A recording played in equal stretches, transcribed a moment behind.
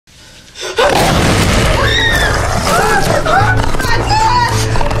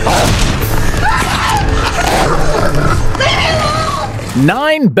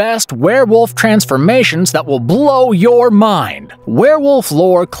9 best werewolf transformations that will blow your mind. Werewolf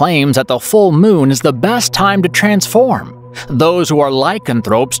lore claims that the full moon is the best time to transform. Those who are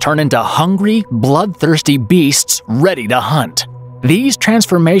lycanthropes turn into hungry, bloodthirsty beasts ready to hunt. These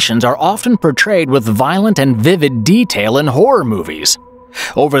transformations are often portrayed with violent and vivid detail in horror movies.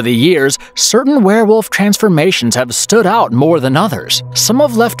 Over the years, certain werewolf transformations have stood out more than others. Some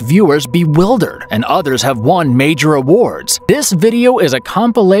have left viewers bewildered, and others have won major awards. This video is a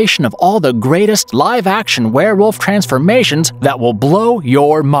compilation of all the greatest live-action werewolf transformations that will blow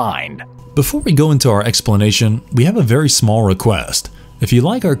your mind. Before we go into our explanation, we have a very small request. If you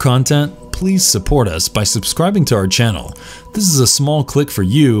like our content, please support us by subscribing to our channel. This is a small click for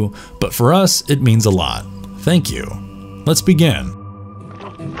you, but for us, it means a lot. Thank you. Let's begin.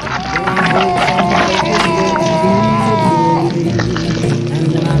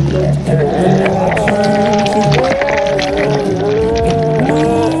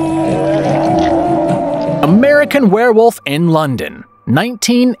 American Werewolf in London,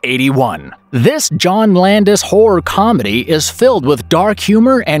 1981. This John Landis horror comedy is filled with dark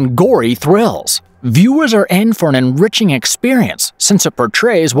humor and gory thrills. Viewers are in for an enriching experience since it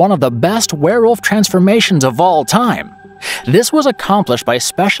portrays one of the best werewolf transformations of all time. This was accomplished by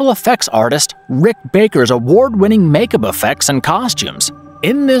special effects artist Rick Baker's award-winning makeup effects and costumes.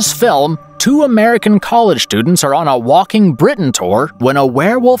 In this film, 2 American college students are on a walking Britain tour when a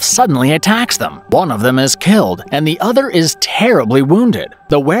werewolf suddenly attacks them. One of them is killed, and the other is terribly wounded.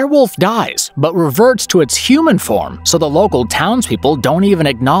 The werewolf dies, but reverts to its human form, so the local townspeople don't even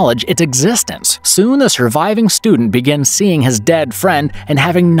acknowledge its existence. Soon the surviving student begins seeing his dead friend and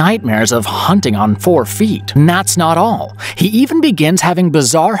having nightmares of hunting on 4 feet. And that's not all. He even begins having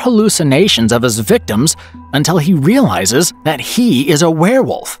bizarre hallucinations of his victims until he realizes that he is a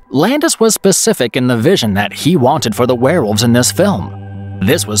werewolf. Landis was specific in the vision that he wanted for the werewolves in this film.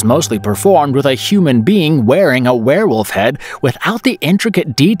 This was mostly performed with a human being wearing a werewolf head without the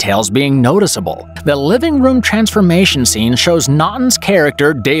intricate details being noticeable. The living room transformation scene shows Naughton's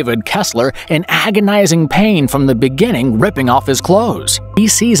character David Kessler in agonizing pain from the beginning, ripping off his clothes. He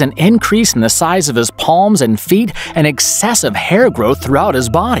sees an increase in the size of his palms and feet and excessive hair growth throughout his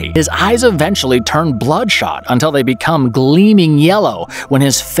body. His eyes eventually turn bloodshot until they become gleaming yellow when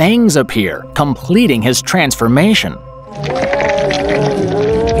his fangs appear, completing his transformation.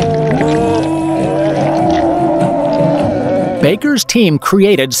 Baker's team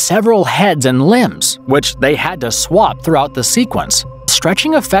created several heads and limbs, which they had to swap throughout the sequence.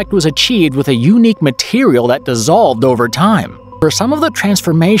 Stretching effect was achieved with a unique material that dissolved over time. For some of the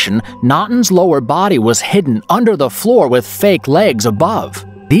transformation, Naughton's lower body was hidden under the floor with fake legs above.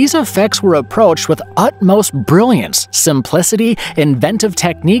 These effects were approached with utmost brilliance, simplicity, inventive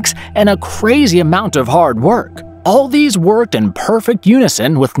techniques, and a crazy amount of hard work. All these worked in perfect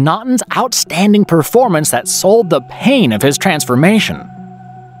unison with Naughton's outstanding performance that sold the pain of his transformation.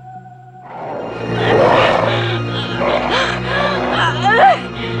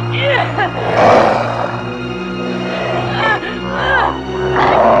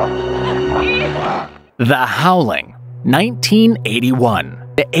 The Howling, 1981.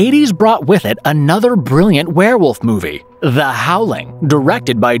 The 80s brought with it another brilliant werewolf movie, The Howling,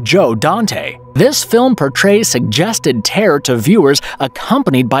 directed by Joe Dante. This film portrays suggested terror to viewers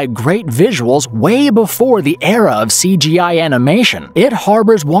accompanied by great visuals way before the era of CGI animation. It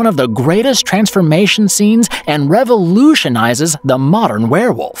harbors one of the greatest transformation scenes and revolutionizes the modern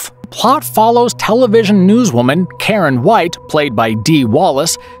werewolf. Plot follows television newswoman Karen White, played by Dee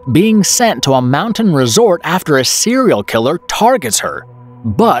Wallace, being sent to a mountain resort after a serial killer targets her.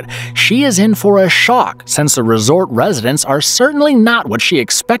 But she is in for a shock since the resort residents are certainly not what she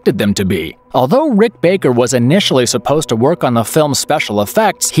expected them to be. Although Rick Baker was initially supposed to work on the film's special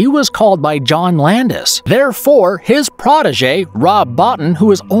effects, he was called by John Landis. Therefore, his protege, Rob Bottin, who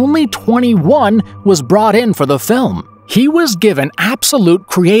was only 21, was brought in for the film. He was given absolute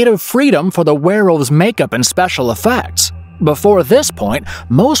creative freedom for the werewolves' makeup and special effects. Before this point,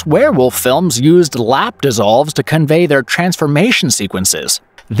 most werewolf films used lap dissolves to convey their transformation sequences.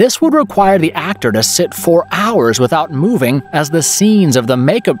 This would require the actor to sit for hours without moving as the scenes of the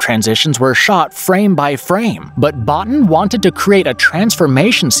makeup transitions were shot frame by frame. But Bottin wanted to create a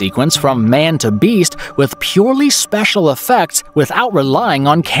transformation sequence from man to beast with purely special effects without relying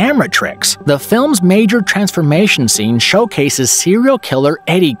on camera tricks. The film's major transformation scene showcases serial killer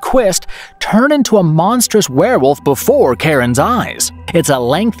Eddie Quist turn into a monstrous werewolf before Karen's eyes. It's a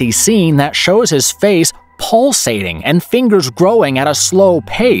lengthy scene that shows his face pulsating and fingers growing at a slow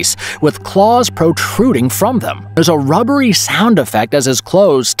pace, with claws protruding from them. There's a rubbery sound effect as his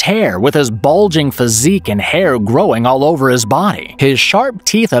clothes tear, with his bulging physique and hair growing all over his body. His sharp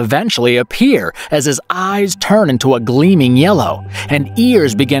teeth eventually appear as his eyes turn into a gleaming yellow, and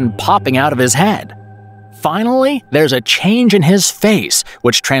ears begin popping out of his head. Finally, there's a change in his face,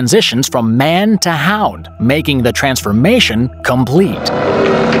 which transitions from man to hound, making the transformation complete.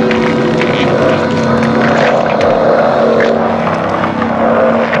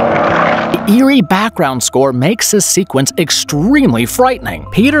 The eerie background score makes this sequence extremely frightening.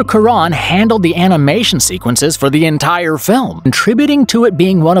 Peter Curran handled the animation sequences for the entire film, contributing to it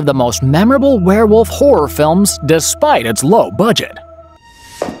being one of the most memorable werewolf horror films despite its low budget.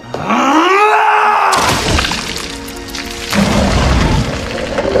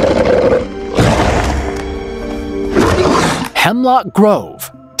 Hemlock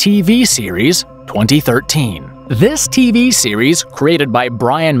Grove TV series 2013. This TV series, created by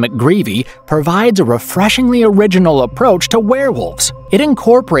Brian McGreevy, provides a refreshingly original approach to werewolves. It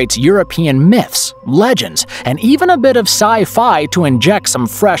incorporates European myths, legends, and even a bit of sci-fi to inject some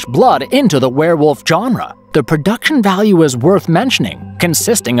fresh blood into the werewolf genre. The production value is worth mentioning,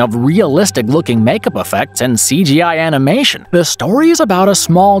 consisting of realistic-looking makeup effects and CGI animation. The story is about a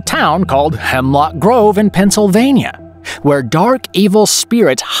small town called Hemlock Grove in Pennsylvania, where dark, evil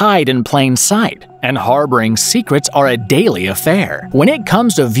spirits hide in plain sight, and harboring secrets are a daily affair. When it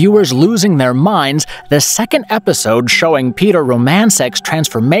comes to viewers losing their minds, the second episode showing Peter Romansek's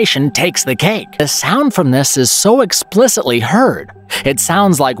transformation takes the cake. The sound from this is so explicitly heard. It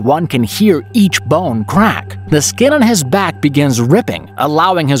sounds like one can hear each bone crack. The skin on his back begins ripping,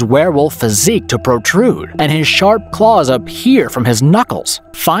 allowing his werewolf physique to protrude, and his sharp claws appear from his knuckles.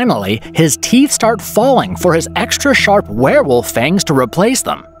 Finally, his teeth start falling for his extra sharp werewolf fangs to replace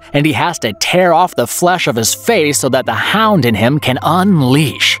them, and he has to tear off the flesh of his face so that the hound in him can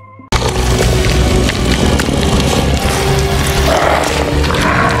unleash.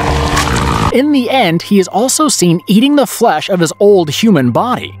 In the end, he is also seen eating the flesh of his old human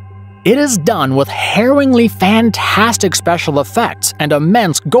body. It is done with harrowingly fantastic special effects and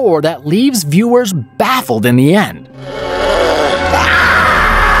immense gore that leaves viewers baffled in the end.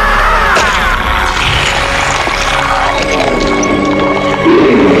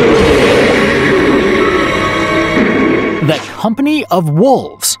 The Company of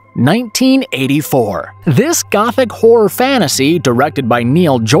Wolves, 1984. This gothic horror fantasy, directed by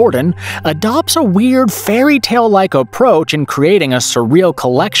Neil Jordan, adopts a weird fairy tale-like approach in creating a surreal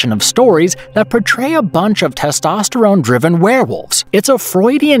collection of stories that portray a bunch of testosterone-driven werewolves. It's a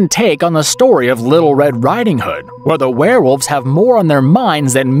Freudian take on the story of Little Red Riding Hood, where the werewolves have more on their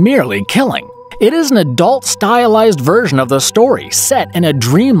minds than merely killing. It is an adult-stylized version of the story, set in a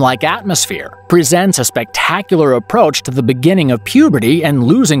dreamlike atmosphere, presents a spectacular approach to the beginning of puberty and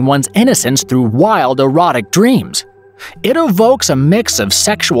losing one's innocence through wild, erotic dreams. It evokes a mix of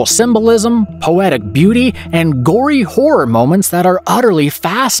sexual symbolism, poetic beauty, and gory horror moments that are utterly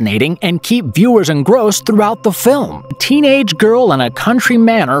fascinating and keep viewers engrossed throughout the film. A teenage girl in a country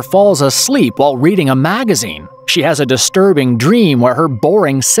manor falls asleep while reading a magazine. She has a disturbing dream where her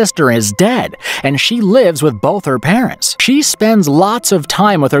boring sister is dead, and she lives with both her parents. She spends lots of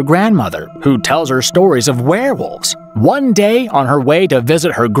time with her grandmother, who tells her stories of werewolves. One day, on her way to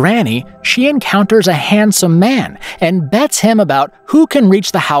visit her granny, she encounters a handsome man and bets him about who can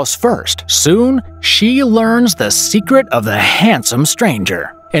reach the house first. Soon, she learns the secret of the handsome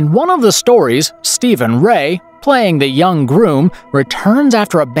stranger. In one of the stories, Stephen Ray, playing the young groom, returns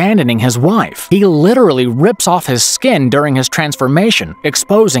after abandoning his wife. He literally rips off his skin during his transformation,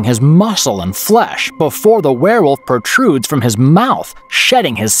 exposing his muscle and flesh before the werewolf protrudes from his mouth,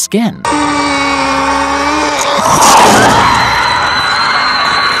 shedding his skin.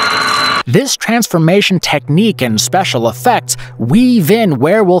 This transformation technique and special effects weave in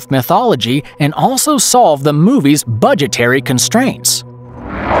werewolf mythology and also solve the movie's budgetary constraints.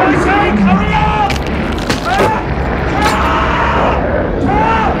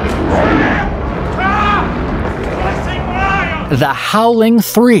 The Howling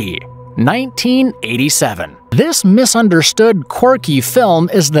 3, 1987. This misunderstood, quirky film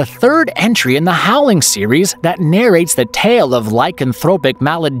is the third entry in the Howling series that narrates the tale of lycanthropic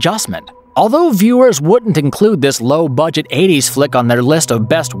maladjustment. Although viewers wouldn't include this low-budget 80s flick on their list of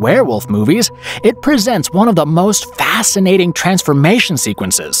best werewolf movies, it presents one of the most fascinating transformation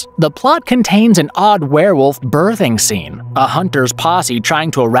sequences. The plot contains an odd werewolf birthing scene, a hunter's posse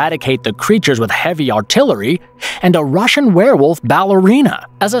trying to eradicate the creatures with heavy artillery, and a Russian werewolf ballerina.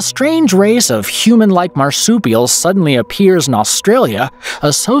 As a strange race of human-like marsupials suddenly appears in Australia,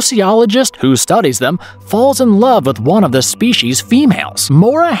 a sociologist who studies them falls in love with one of the species' females.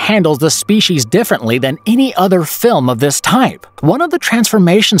 Mora handles the species differently than any other film of this type. One of the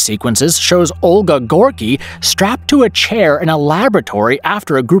transformation sequences shows Olga Gorky strapped to a chair in a laboratory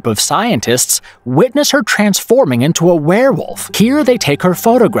after a group of scientists witness her transforming into a werewolf. Here they take her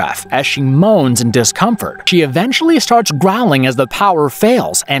photograph as she moans in discomfort. She eventually starts growling as the power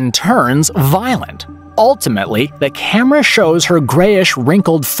fails and turns violent. Ultimately, the camera shows her grayish,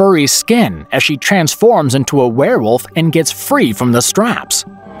 wrinkled, furry skin as she transforms into a werewolf and gets free from the straps.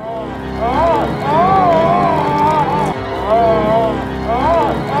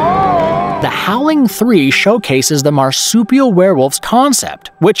 The Howling 3 showcases the marsupial werewolf's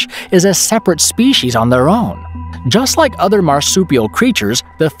concept, which is a separate species on their own. Just like other marsupial creatures,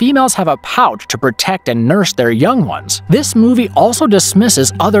 the females have a pouch to protect and nurse their young ones. This movie also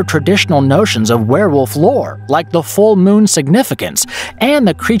dismisses other traditional notions of werewolf lore, like the full moon significance and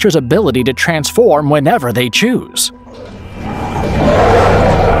the creature's ability to transform whenever they choose.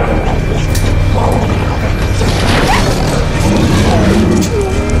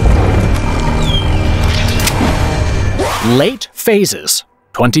 Late Phases,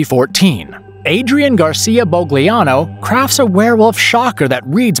 2014. Adrian Garcia Bogliano crafts a werewolf shocker that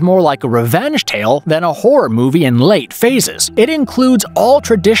reads more like a revenge tale than a horror movie in late phases. It includes all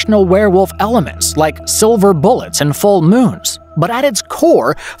traditional werewolf elements, like silver bullets and full moons, but at its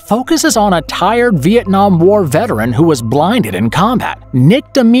core focuses on a tired Vietnam War veteran who was blinded in combat.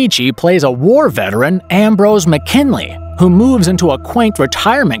 Nick D'Amici plays a war veteran, Ambrose McKinley, who moves into a quaint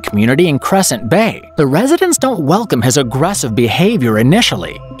retirement community in Crescent Bay. The residents don't welcome his aggressive behavior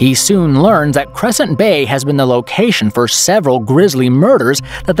initially. He soon learns that Crescent Bay has been the location for several grisly murders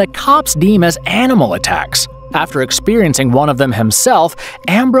that the cops deem as animal attacks. After experiencing one of them himself,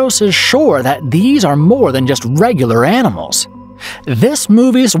 Ambrose is sure that these are more than just regular animals. This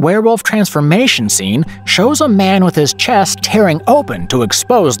movie's werewolf transformation scene shows a man with his chest tearing open to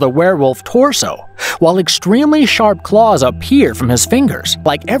expose the werewolf torso, while extremely sharp claws appear from his fingers.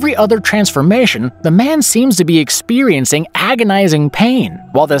 Like every other transformation, the man seems to be experiencing agonizing pain,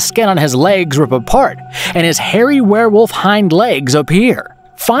 while the skin on his legs rip apart, and his hairy werewolf hind legs appear.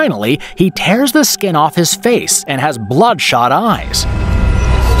 Finally, he tears the skin off his face and has bloodshot eyes.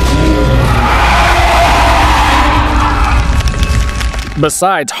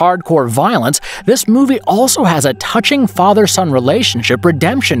 Besides hardcore violence, this movie also has a touching father-son relationship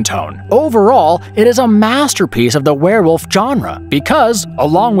redemption tone. Overall, it is a masterpiece of the werewolf genre because,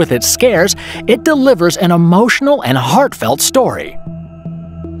 along with its scares, it delivers an emotional and heartfelt story.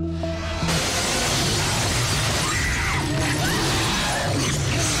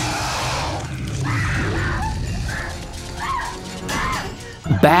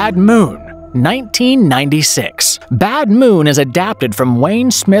 Bad Moon, 1996. Bad Moon is adapted from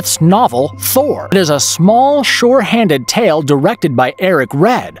Wayne Smith's novel Thor. It is a small, sure-handed tale directed by Eric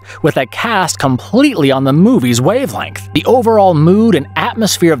Red, with a cast completely on the movie's wavelength. The overall mood and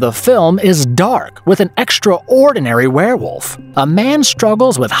atmosphere of the film is dark, with an extraordinary werewolf. A man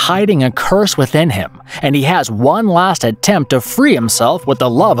struggles with hiding a curse within him, and he has one last attempt to free himself with the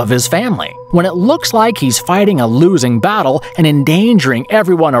love of his family. When it looks like he's fighting a losing battle and endangering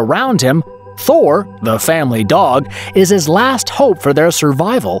everyone around him, Thor, the family dog, is his last hope for their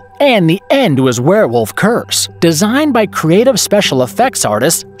survival and the end to his werewolf curse. Designed by creative special effects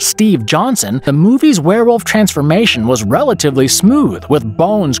artist Steve Johnson, the movie's werewolf transformation was relatively smooth, with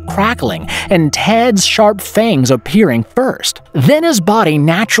bones crackling and Ted's sharp fangs appearing first. Then his body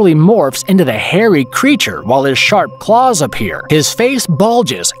naturally morphs into the hairy creature while his sharp claws appear. His face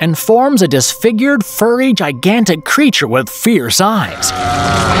bulges and forms a disfigured, furry, gigantic creature with fierce eyes.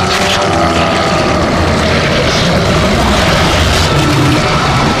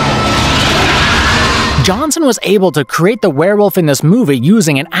 Johnson was able to create the werewolf in this movie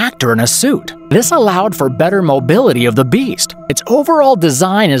using an actor in a suit. This allowed for better mobility of the beast. Its overall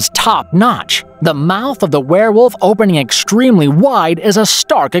design is top-notch. The mouth of the werewolf opening extremely wide is a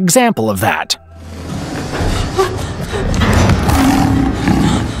stark example of that.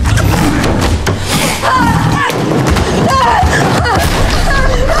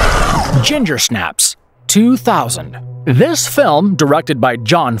 Ginger Snaps, 2000. This film, directed by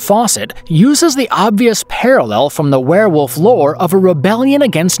John Fawcett, uses the obvious parallel from the werewolf lore of a rebellion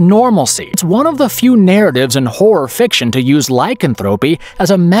against normalcy. It's one of the few narratives in horror fiction to use lycanthropy as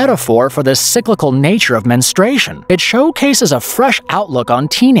a metaphor for the cyclical nature of menstruation. It showcases a fresh outlook on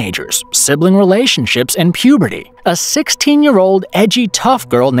teenagers, sibling relationships, and puberty. A 16-year-old edgy tough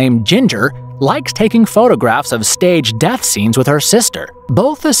girl named Ginger likes taking photographs of staged death scenes with her sister.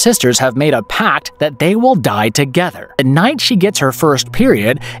 Both the sisters have made a pact that they will die together. The night she gets her first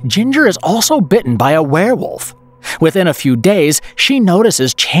period, Ginger is also bitten by a werewolf. Within a few days, she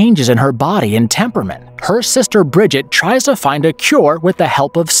notices changes in her body and temperament. Her sister Bridget tries to find a cure with the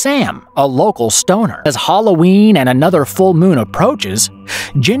help of Sam, a local stoner. As Halloween and another full moon approaches,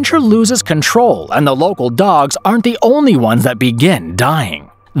 Ginger loses control, and the local dogs aren't the only ones that begin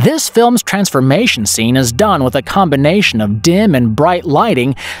dying. This film's transformation scene is done with a combination of dim and bright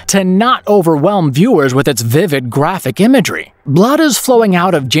lighting to not overwhelm viewers with its vivid graphic imagery. Blood is flowing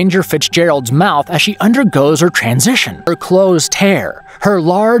out of Ginger Fitzgerald's mouth as she undergoes her transition. Her clothes tear, her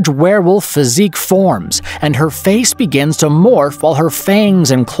large werewolf physique forms, and her face begins to morph while her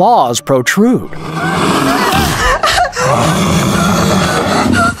fangs and claws protrude.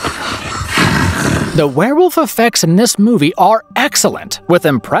 The werewolf effects in this movie are excellent, with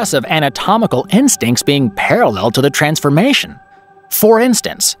impressive anatomical instincts being parallel to the transformation. For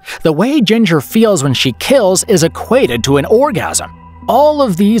instance, the way Ginger feels when she kills is equated to an orgasm. All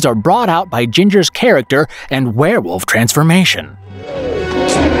of these are brought out by Ginger's character and werewolf transformation.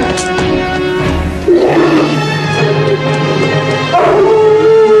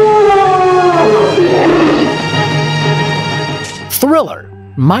 Thriller,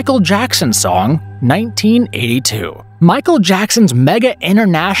 Michael Jackson song, 1982. Michael Jackson's mega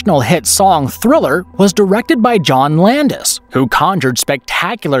international hit song Thriller was directed by John Landis, who conjured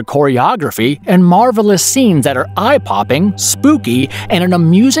spectacular choreography and marvelous scenes that are eye-popping, spooky, and an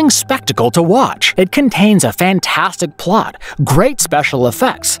amusing spectacle to watch. It contains a fantastic plot, great special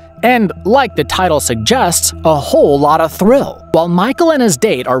effects, and, like the title suggests, a whole lot of thrill. While Michael and his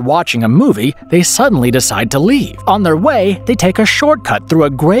date are watching a movie, they suddenly decide to leave. On their way, they take a shortcut through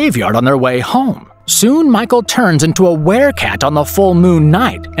a graveyard on their way home. Soon, Michael turns into a werecat on the full moon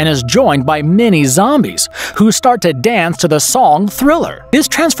night and is joined by many zombies, who start to dance to the song Thriller. His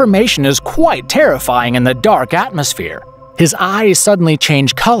transformation is quite terrifying in the dark atmosphere. His eyes suddenly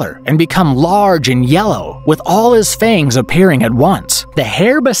change color and become large and yellow, with all his fangs appearing at once. The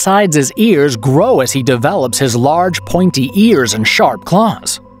hair beside his ears grow as he develops his large pointy ears and sharp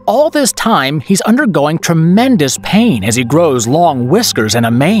claws. All this time, he's undergoing tremendous pain as he grows long whiskers and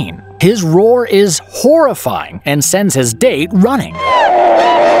a mane. His roar is horrifying and sends his date running.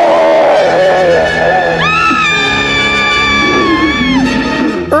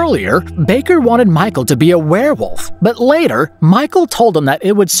 Earlier, Baker wanted Michael to be a werewolf, but later, Michael told him that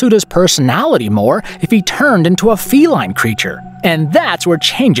it would suit his personality more if he turned into a feline creature. And that's where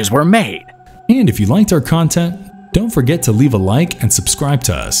changes were made. And if you liked our content, don't forget to leave a like and subscribe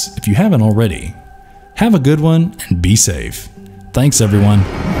to us if you haven't already. Have a good one and be safe. Thanks, everyone.